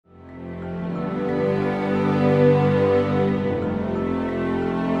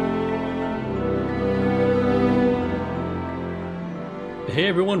Hey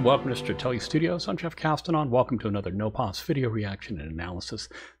everyone, welcome to Stratele Studios. I'm Jeff Castanon. Welcome to another No Pause video reaction and analysis.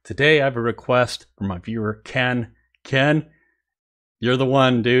 Today I have a request from my viewer, Ken. Ken, you're the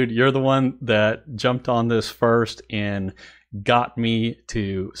one, dude. You're the one that jumped on this first and got me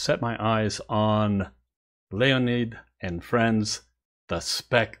to set my eyes on Leonid and Friends, The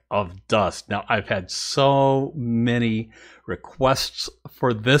Speck of Dust. Now, I've had so many requests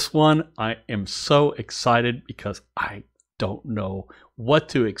for this one. I am so excited because I don't know what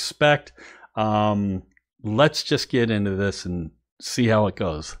to expect. Let's just get into this and see how it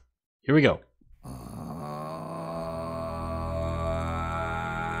goes. Here we go.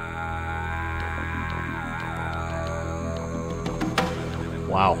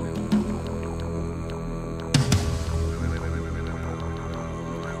 Wow.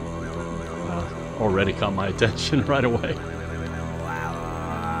 Already caught my attention right away.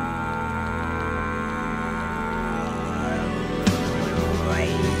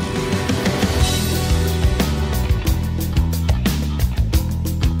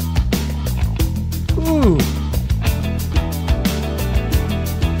 Ooh.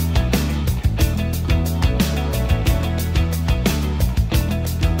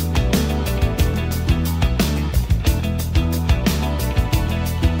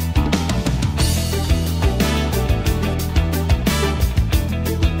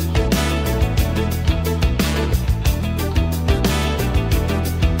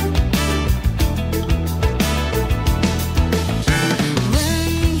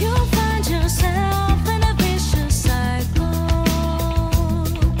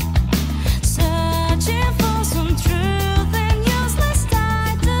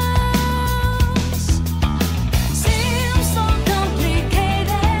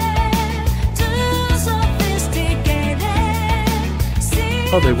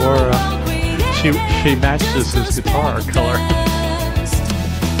 Oh, they wore, she matches his guitar color.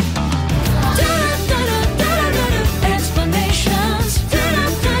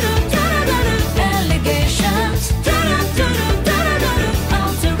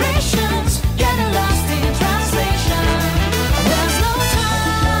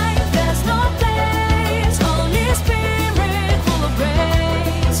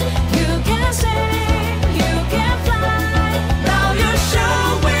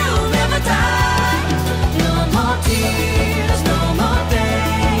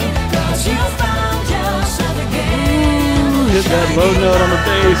 Hit that low note on the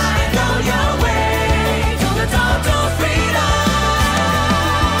bass.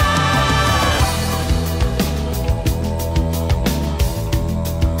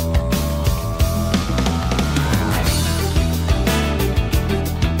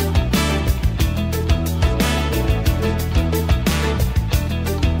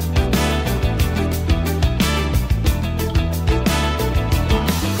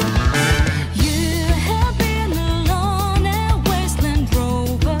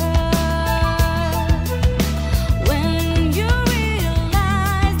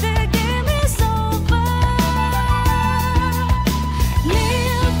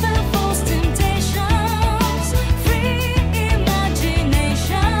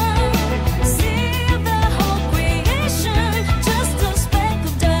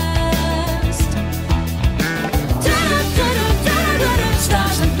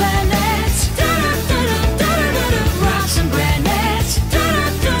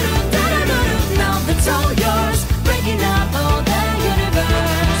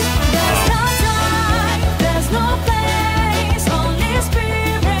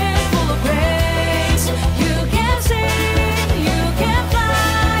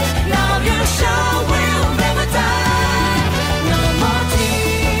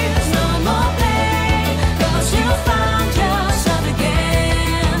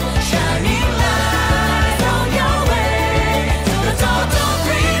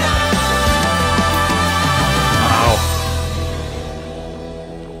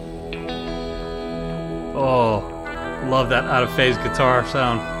 Love that out of phase guitar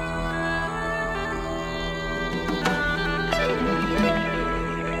sound.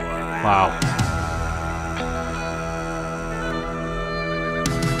 Wow.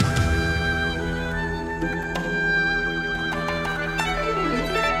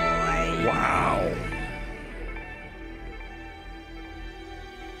 Wow.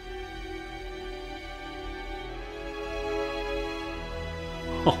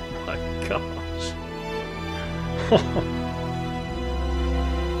 Oh my gosh.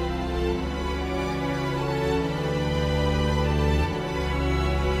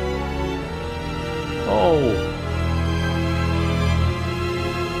 Oh.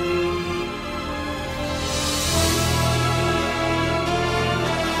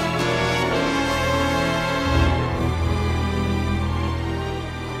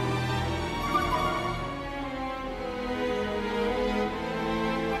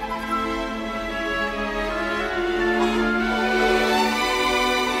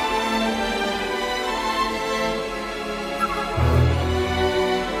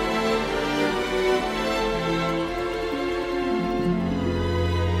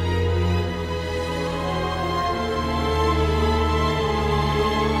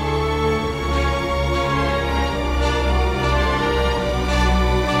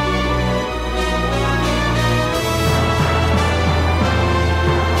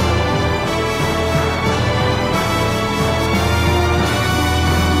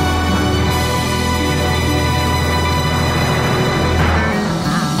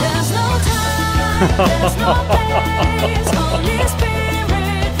 Oh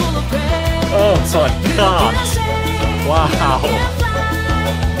my God! Wow!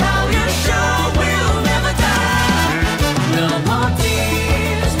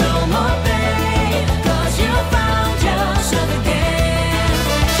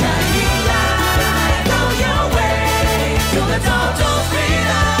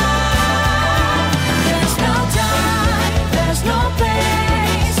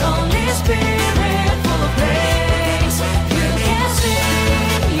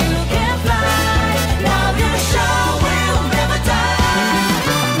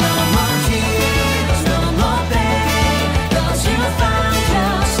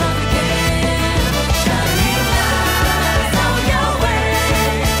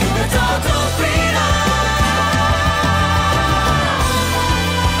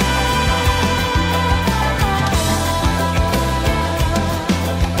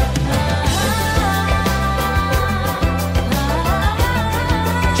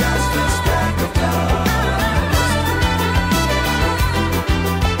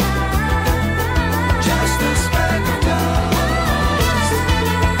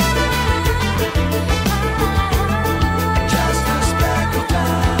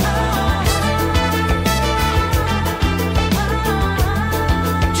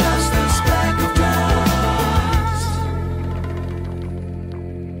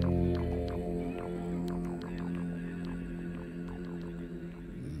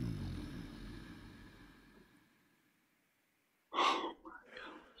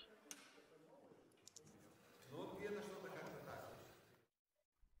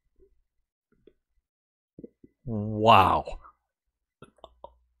 Wow.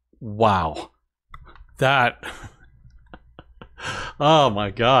 Wow. That. Oh my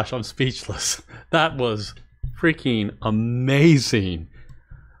gosh, I'm speechless. That was freaking amazing.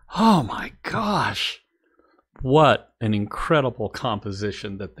 Oh my gosh. What an incredible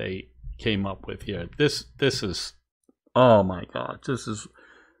composition that they came up with here. This is, oh my God, this is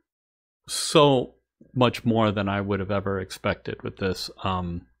so much more than I would have ever expected with this.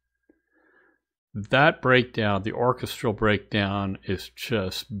 That breakdown, the orchestral breakdown, is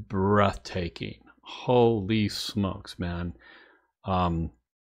just breathtaking. Holy smokes, man. Wow,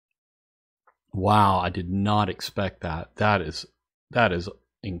 I did not expect that. That is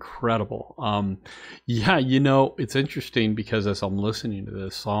incredible. Yeah, you know, it's interesting because as I'm listening to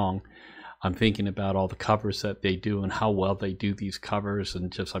this song, I'm thinking about all the covers that they do and how well they do these covers, and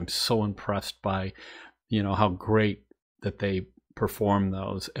just I'm so impressed by, you know, how great that they perform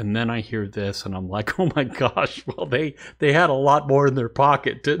those. And then I hear this and I'm like, oh my gosh, well they had a lot more in their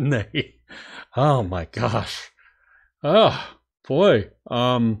pocket, didn't they? Oh my gosh. Oh boy.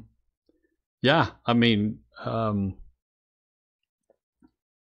 Yeah, I mean,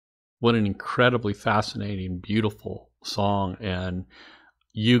 what an incredibly fascinating, beautiful song. And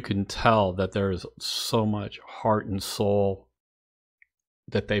you can tell that there is so much heart and soul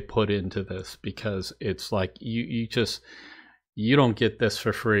that they put into this, because it's like you don't get this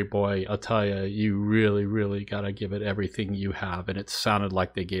for free, boy. I'll tell you, you really, really got to give it everything you have. And it sounded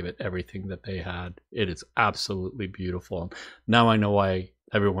like they gave it everything that they had. It is absolutely beautiful. Now I know why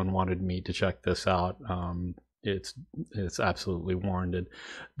everyone wanted me to check this out. It's absolutely warranted.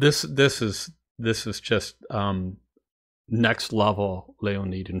 This is just next level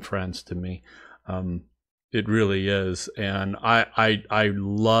Leonid and friends to me. It really is. And I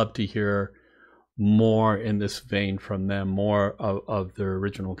love to hear more in this vein from them, more of their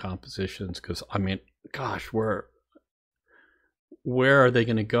original compositions, because I mean, gosh, where are they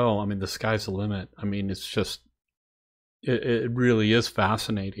going to go? I mean, the sky's the limit. I mean, it's just it really is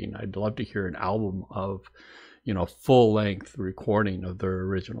fascinating. I'd love to hear an album of, you know, full length recording of their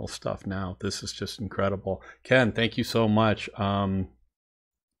original stuff. Now this is just incredible. Ken, thank you so much. Wow,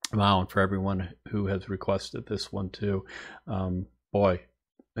 and for everyone who has requested this one too. Boy.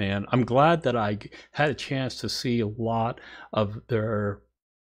 And I'm glad that I had a chance to see a lot of their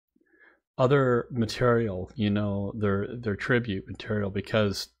other material, you know, their tribute material,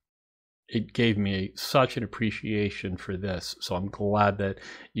 because it gave me such an appreciation for this. So I'm glad that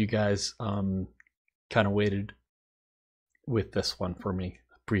you guys kind of waited with this one for me.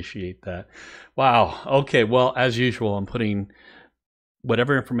 Appreciate that. Wow. Okay. Well, as usual, I'm putting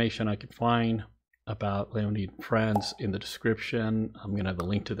whatever information I could find about Leonid and Friends in the description. I'm going to have a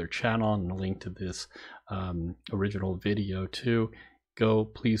link to their channel and a link to this original video too. Go,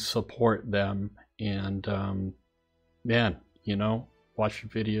 please support them. And man, you know, watch the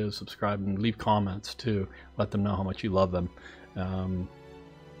videos, subscribe, and leave comments too. Let them know how much you love them.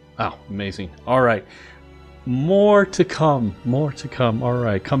 Oh, amazing. All right. More to come. More to come. All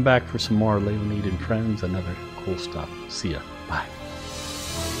right. Come back for some more Leonid and Friends and other cool stuff. See ya. Bye.